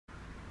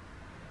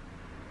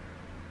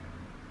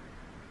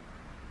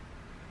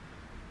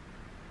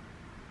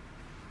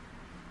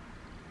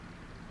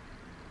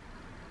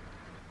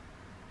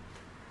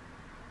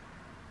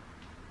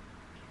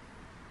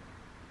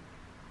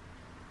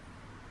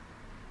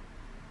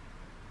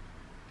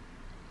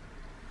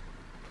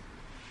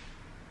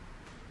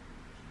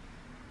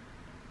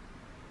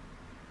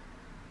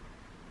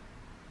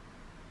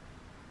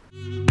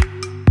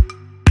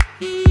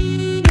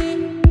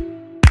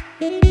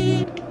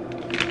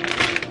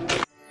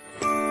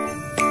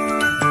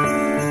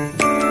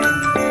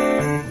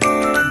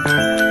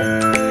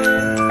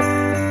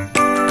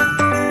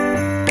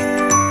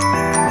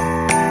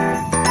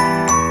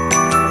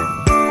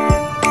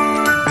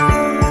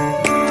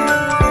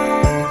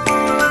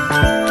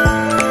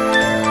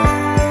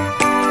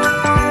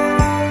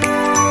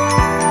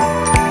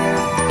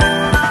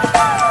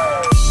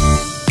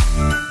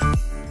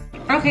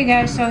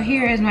Okay guys, so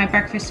here is my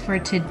breakfast for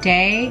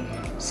today.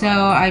 So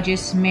I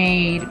just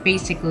made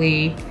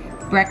basically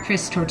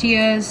breakfast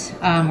tortillas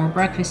or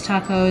breakfast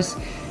tacos.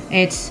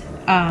 It's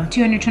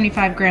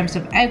 225 grams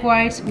of egg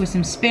whites with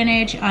some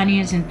spinach,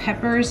 onions, and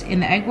peppers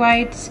in the egg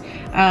whites.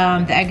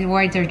 The egg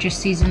whites are just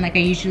seasoned like I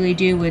usually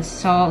do with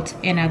salt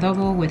and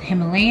adobo, with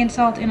Himalayan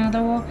salt and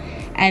adobo.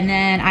 And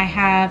then I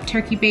have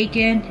turkey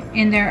bacon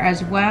in there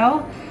as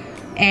well.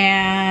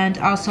 And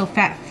also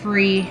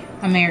fat-free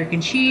American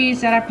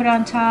cheese that I put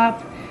on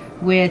top,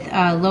 with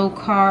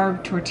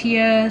low-carb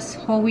tortillas,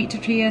 whole wheat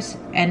tortillas,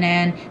 and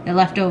then the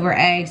leftover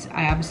eggs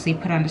I obviously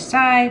put on the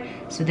side.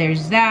 So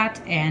there's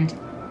that, and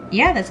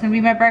yeah, that's gonna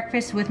be my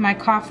breakfast with my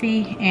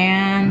coffee,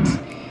 and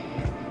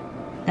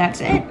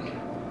that's it.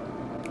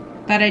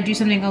 Thought I'd do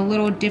something a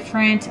little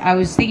different. I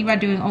was thinking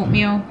about doing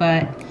oatmeal,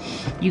 but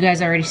you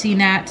guys already seen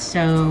that,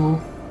 so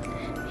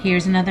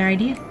here's another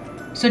idea.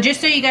 So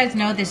just so you guys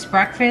know, this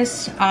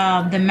breakfast,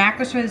 the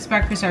macros for this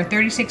breakfast are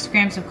 36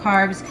 grams of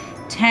carbs,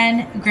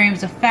 10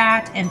 grams of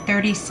fat, and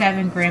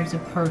 37 grams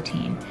of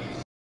protein.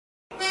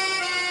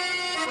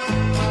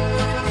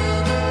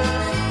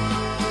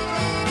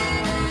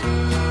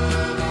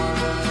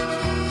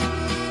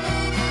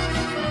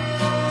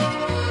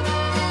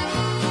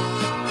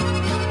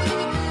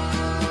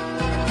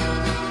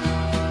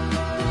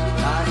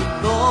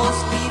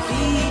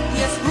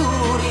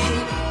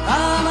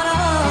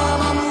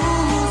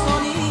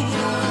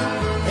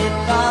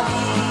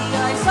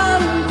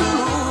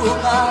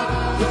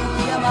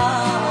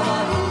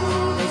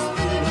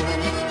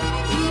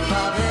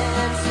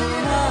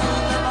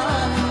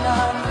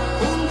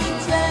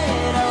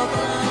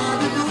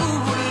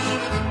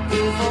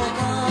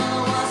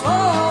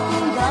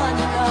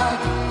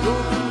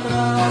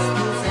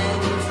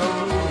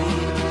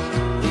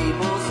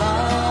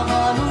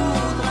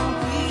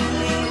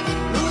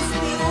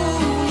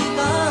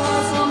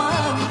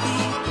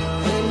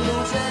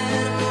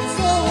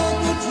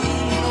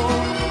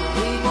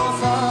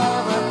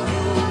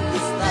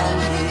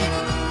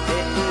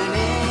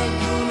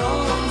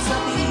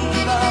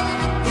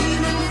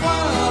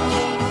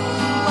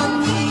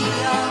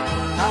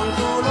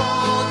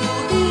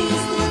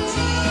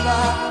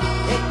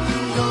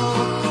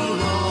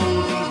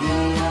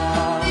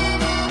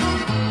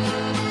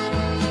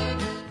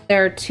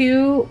 There are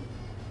 2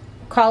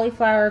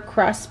 cauliflower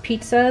crust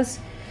pizzas.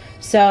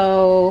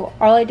 So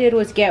all I did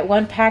was get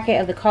 1 packet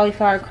of the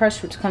cauliflower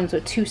crust, which comes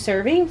with 2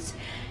 servings.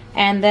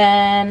 And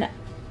then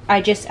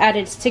I just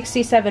added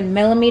 67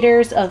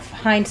 millimeters of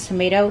Heinz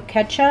tomato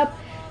ketchup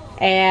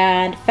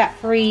and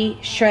fat-free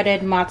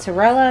shredded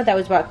mozzarella. That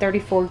was about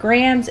 34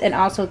 grams, and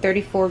also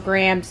 34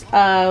 grams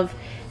of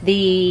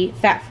the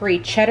fat-free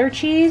cheddar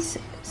cheese.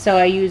 So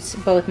I use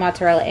both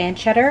mozzarella and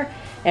cheddar,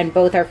 and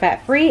both are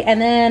fat-free. And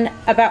then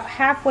about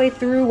halfway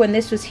through, when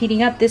this was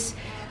heating up, this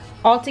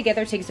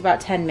altogether takes about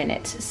 10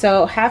 minutes.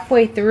 So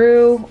halfway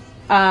through,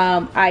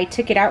 I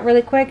took it out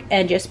really quick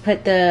and just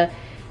put the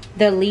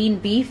lean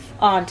beef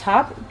on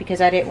top, because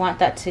I didn't want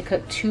that to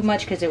cook too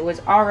much because it was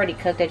already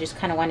cooked. I just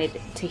kind of wanted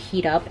it to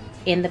heat up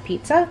in the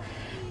pizza.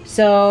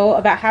 So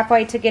about halfway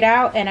I took it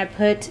out and I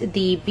put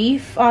the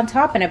beef on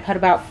top, and I put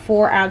about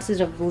 4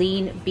 ounces of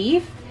lean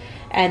beef.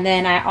 And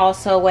then I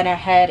also went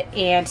ahead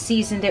and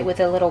seasoned it with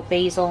a little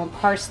basil and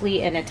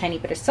parsley and a tiny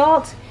bit of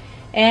salt.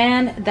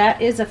 And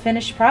that is a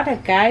finished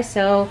product, guys.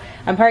 So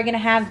I'm probably gonna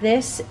have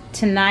this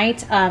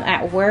tonight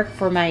at work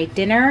for my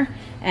dinner,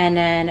 and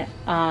then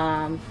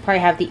probably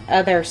have the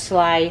other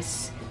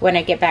slice when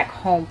I get back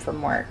home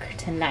from work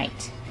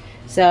tonight.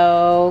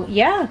 So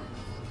yeah,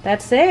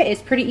 that's it.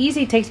 It's pretty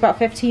easy. It takes about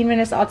 15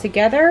 minutes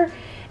altogether,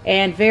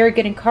 and very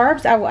good in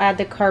carbs. I will add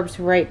the carbs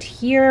right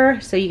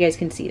here so you guys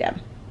can see them.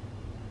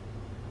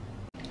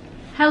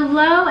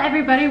 Hello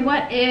everybody,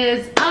 what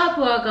is up?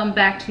 Welcome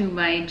back to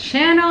my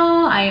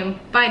channel. I am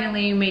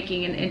finally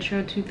making an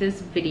intro to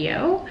this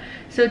video.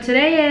 So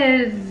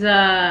today is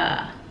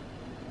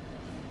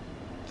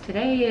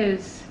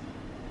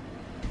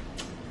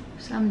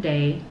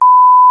someday.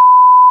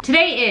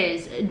 Today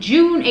is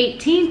June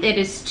 18th. It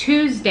is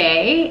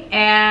Tuesday,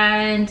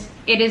 and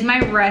it is my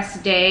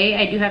rest day.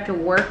 I do have to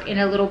work in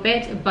a little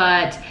bit,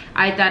 but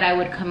I thought I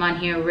would come on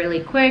here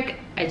really quick.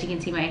 As you can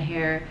see, my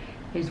hair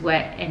is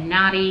wet and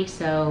knotty,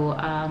 so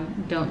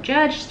don't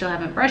judge. Still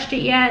haven't brushed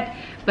it yet,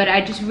 but I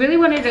just really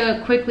wanted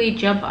to quickly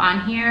jump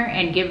on here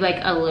and give like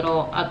a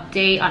little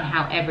update on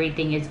how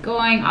everything is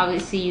going.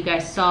 Obviously you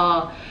guys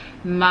saw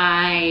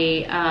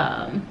my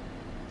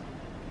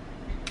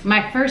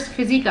my first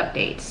physique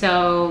update,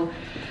 so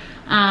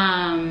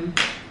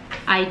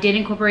I did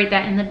incorporate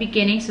that in the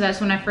beginning. So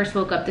that's when I first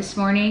woke up this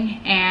morning,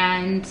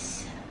 and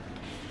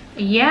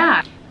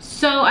yeah.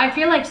 So I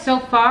feel like so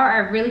far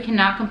I really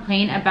cannot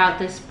complain about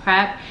this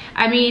prep.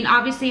 I mean,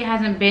 obviously it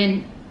hasn't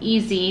been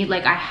easy.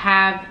 Like, I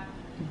have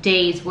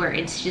days where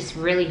it's just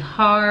really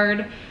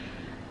hard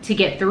to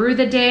get through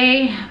the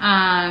day,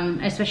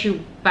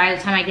 especially by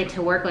the time I get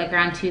to work like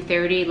around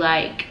 2:30,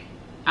 like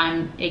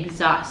I'm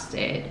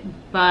exhausted.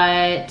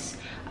 But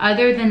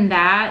other than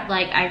that,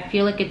 like, I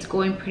feel like it's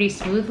going pretty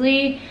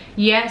smoothly.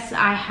 Yes,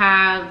 I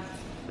have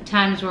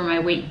times where my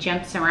weight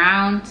jumps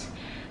around,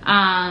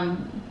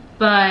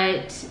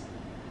 but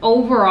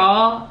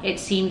overall it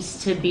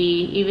seems to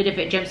be, even if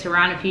it jumps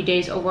around a few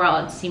days,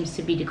 overall it seems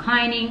to be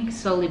declining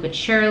slowly but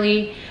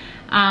surely.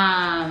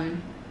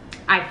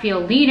 I feel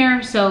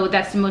leaner, so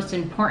that's the most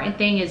important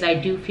thing, is I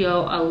do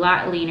feel a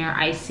lot leaner.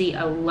 I see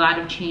a lot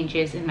of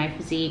changes in my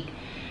physique,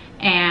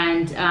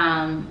 and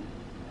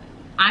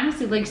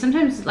honestly, like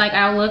sometimes like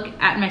I'll look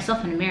at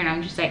myself in the mirror and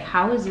I'm just like,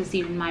 how is this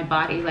even my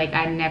body? Like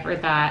I never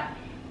thought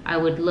I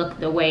would look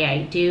the way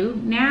I do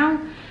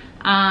now.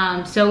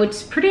 So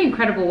it's pretty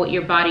incredible what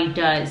your body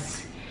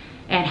does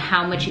and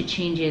how much it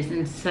changes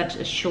in such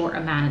a short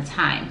amount of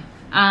time.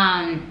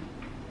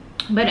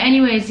 But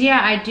anyways,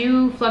 yeah, I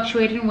do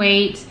fluctuate in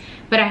weight,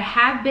 but I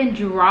have been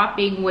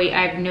dropping weight,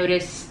 I've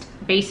noticed,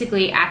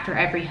 basically after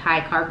every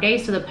high carb day.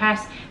 So the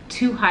past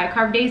 2 high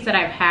carb days that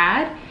I've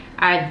had,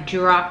 I've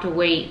dropped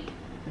weight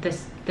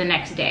the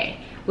next day,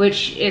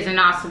 which is an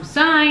awesome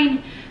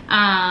sign.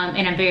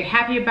 And I'm very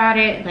happy about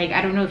it. Like,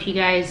 I don't know if you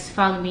guys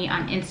follow me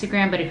on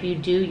Instagram, but if you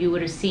do, you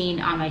would have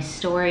seen on my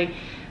story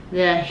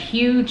the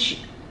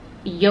huge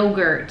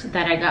yogurt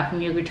that I got from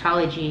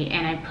Yogurtology,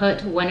 and I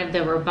put one of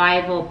the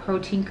Revival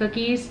protein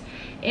cookies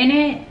in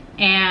it,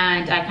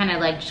 and I kind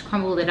of like just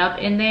crumbled it up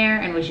in there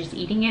and was just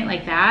eating it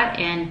like that.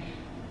 And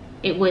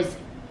it was,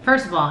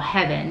 first of all,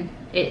 heaven.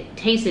 It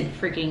tasted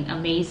freaking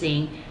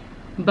amazing,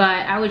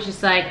 but I was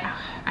just like,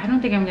 I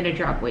don't think I'm gonna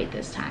drop weight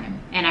this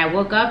time. And I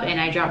woke up and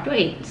I dropped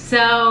weight.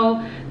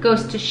 So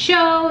goes to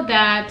show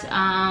that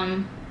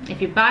if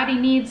your body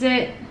needs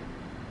it,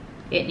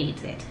 it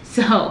needs it.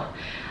 So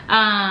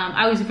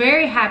I was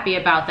very happy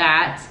about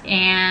that.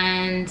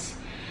 And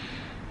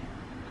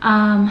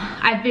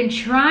I've been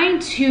trying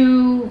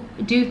to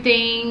do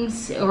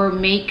things or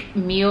make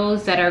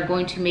meals that are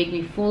going to make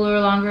me fuller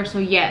longer. So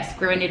yes,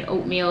 granted,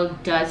 oatmeal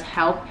does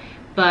help,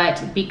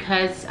 but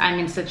because I'm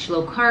in such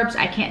low carbs,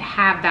 I can't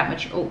have that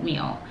much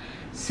oatmeal.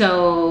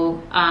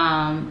 So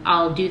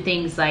I'll do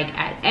things like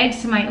add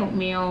eggs to my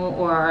oatmeal,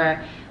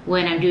 or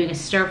when I'm doing a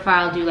stir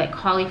fry, I'll do like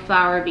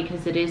cauliflower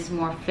because it is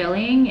more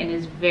filling and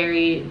is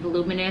very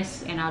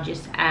voluminous, and I'll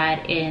just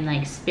add in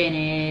like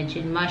spinach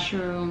and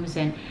mushrooms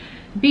and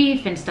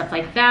beef and stuff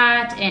like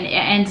that, and it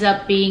ends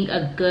up being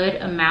a good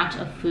amount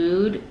of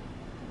food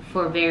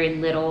for very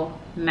little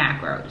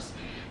macros.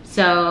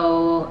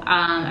 So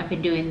I've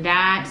been doing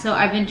that. So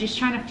I've been just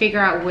trying to figure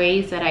out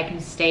ways that I can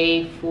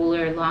stay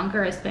fuller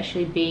longer,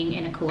 especially being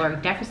in a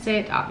caloric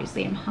deficit.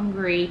 Obviously I'm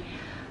hungry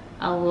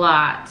a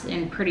lot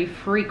and pretty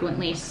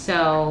frequently.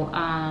 So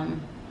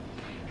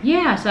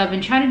yeah, so I've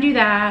been trying to do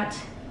that.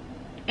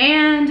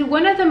 And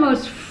one of the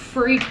most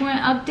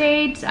frequent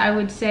updates I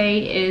would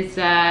say is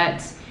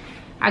that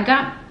I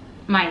got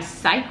my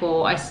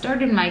cycle. I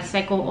started my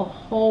cycle a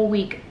whole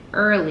week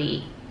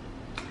early.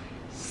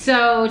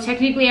 So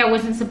technically I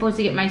wasn't supposed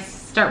to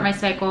start my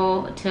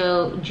cycle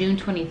till June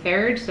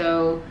 23rd.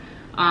 So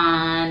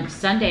on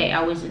Sunday,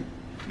 I wasn't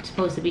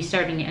supposed to be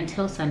starting it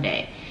until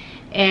Sunday.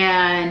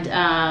 And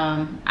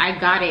I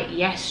got it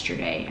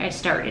yesterday. I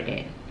started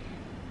it.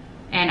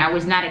 And I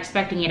was not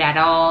expecting it at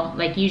all.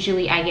 Like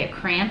usually I get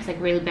cramps,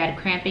 like really bad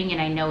cramping,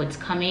 and I know it's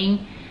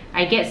coming.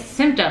 I get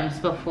symptoms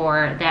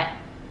before that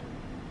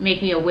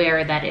make me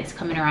aware that it's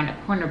coming around the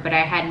corner, but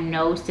I had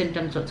no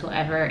symptoms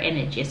whatsoever, and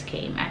it just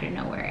came out of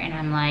nowhere, and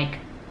I'm like,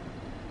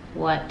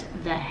 what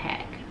the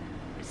heck?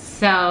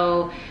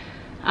 So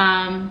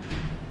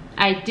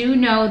I do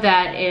know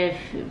that if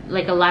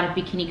like a lot of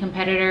bikini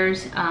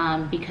competitors,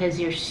 because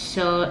you're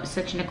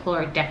such in a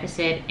caloric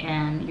deficit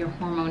and your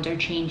hormones are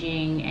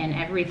changing and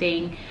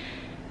everything,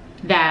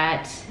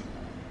 that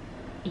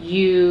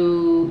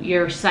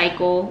your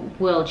cycle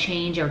will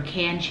change or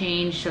can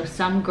change. So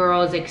some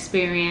girls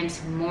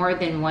experience more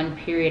than one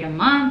period a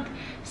month.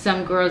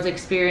 Some girls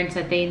experience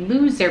that they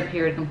lose their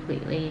period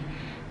completely.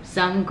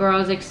 Some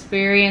girls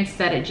experience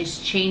that it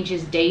just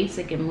changes dates,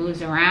 like it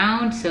moves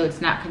around, so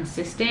it's not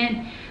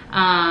consistent.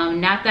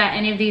 Not that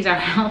any of these are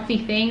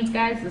healthy things,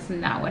 guys, this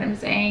is not what I'm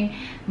saying,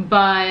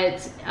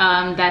 but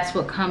that's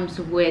what comes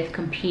with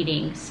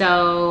competing,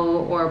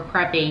 so, or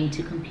prepping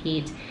to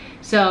compete.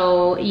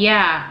 So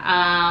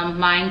yeah,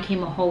 mine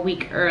came a whole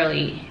week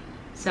early.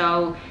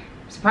 So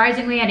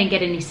surprisingly, I didn't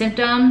get any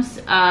symptoms.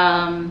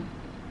 I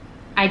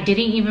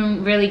didn't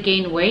even really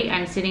gain weight.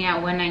 I'm sitting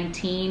at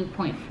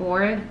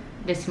 119.4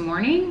 this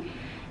morning.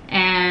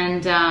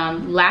 And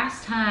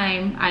last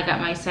time I got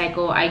my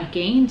cycle, I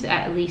gained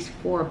at least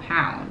 4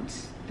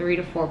 pounds, 3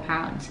 to 4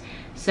 pounds.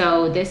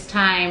 So this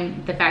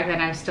time, the fact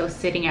that I'm still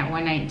sitting at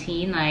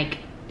 119, like,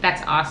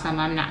 that's awesome.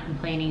 I'm not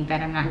complaining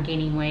that I'm not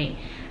gaining weight.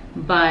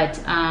 But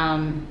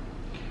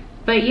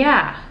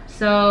yeah,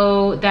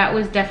 so that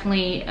was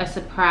definitely a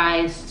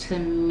surprise to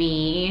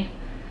me.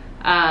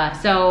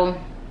 So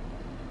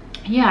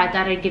yeah, I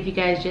thought I'd give you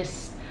guys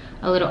just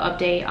a little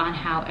update on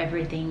how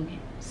everything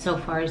so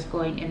far is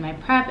going in my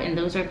prep, and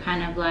those are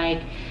kind of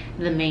like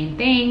the main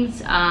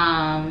things.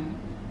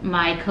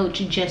 My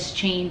coach just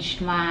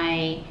changed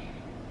my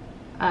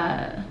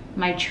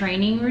my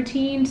training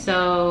routine,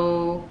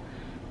 so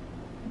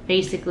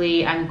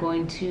basically I'm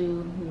going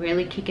to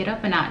really kick it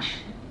up a notch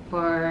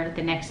for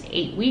the next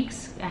 8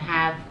 weeks. I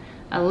have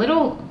a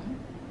little,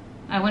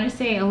 I want to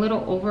say a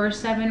little over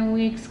 7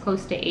 weeks,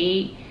 close to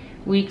 8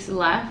 weeks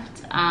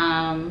left.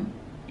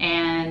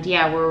 And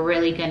yeah, we're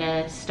really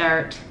gonna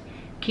start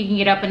kicking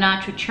it up a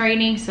notch with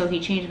training. So he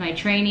changed my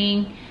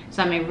training,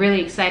 so I'm really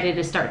excited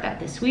to start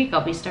that this week.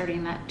 I'll be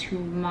starting that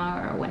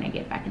tomorrow when I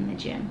get back in the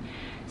gym.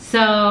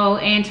 So,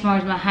 and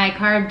tomorrow's my high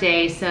carb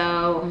day,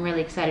 so I'm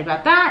really excited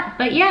about that.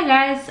 But yeah,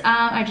 guys,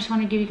 I just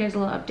want to give you guys a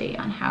little update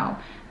on how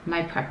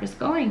my prep is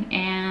going,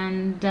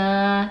 and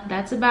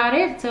that's about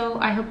it. So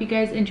I hope you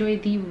guys enjoy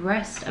the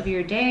rest of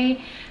your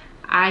day.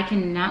 I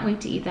cannot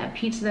wait to eat that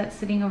pizza that's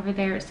sitting over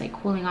there. It's like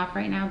cooling off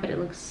right now, but it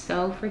looks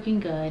so freaking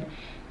good,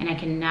 and I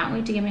cannot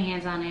wait to get my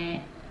hands on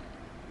it.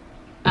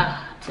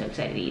 I'm so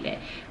excited to eat it.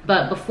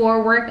 But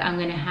before work, I'm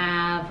gonna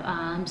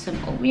have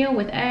some oatmeal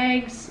with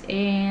eggs,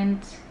 and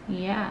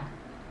yeah,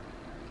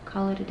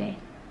 call it a day.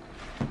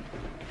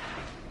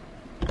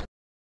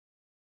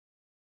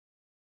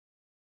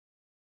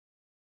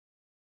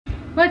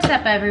 What's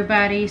up,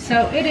 everybody?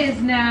 So it is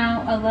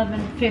now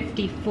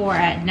 11:54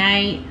 at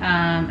night.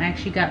 I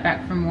actually got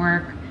back from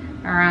work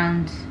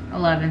around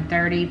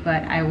 11:30,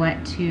 but I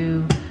went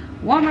to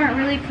Walmart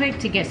really quick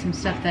to get some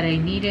stuff that I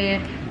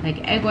needed,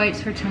 like egg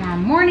whites for tomorrow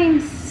morning.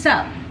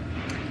 So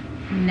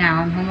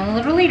now I'm home a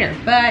little later,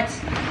 but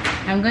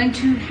I'm going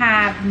to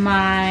have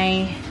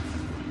my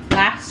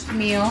last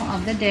meal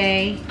of the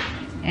day,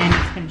 and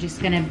it's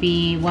just gonna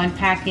be 1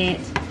 packet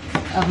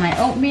of my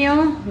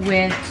oatmeal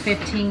with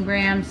 15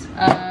 grams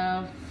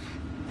of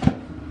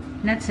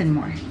nuts and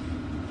more,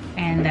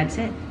 and that's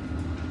it.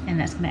 And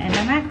that's gonna end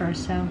my macros,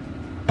 so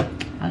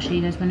I'll show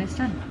you guys when it's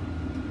done.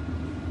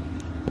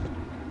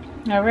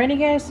 Alrighty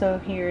guys, so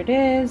here it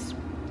is,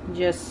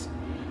 just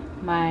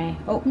my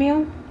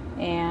oatmeal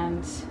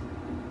and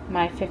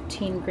my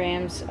 15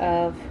 grams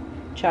of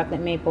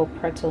chocolate maple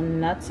pretzel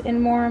nuts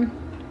and more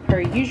per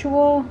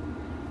usual.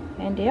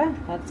 And yeah,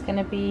 that's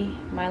gonna be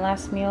my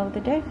last meal of the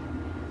day.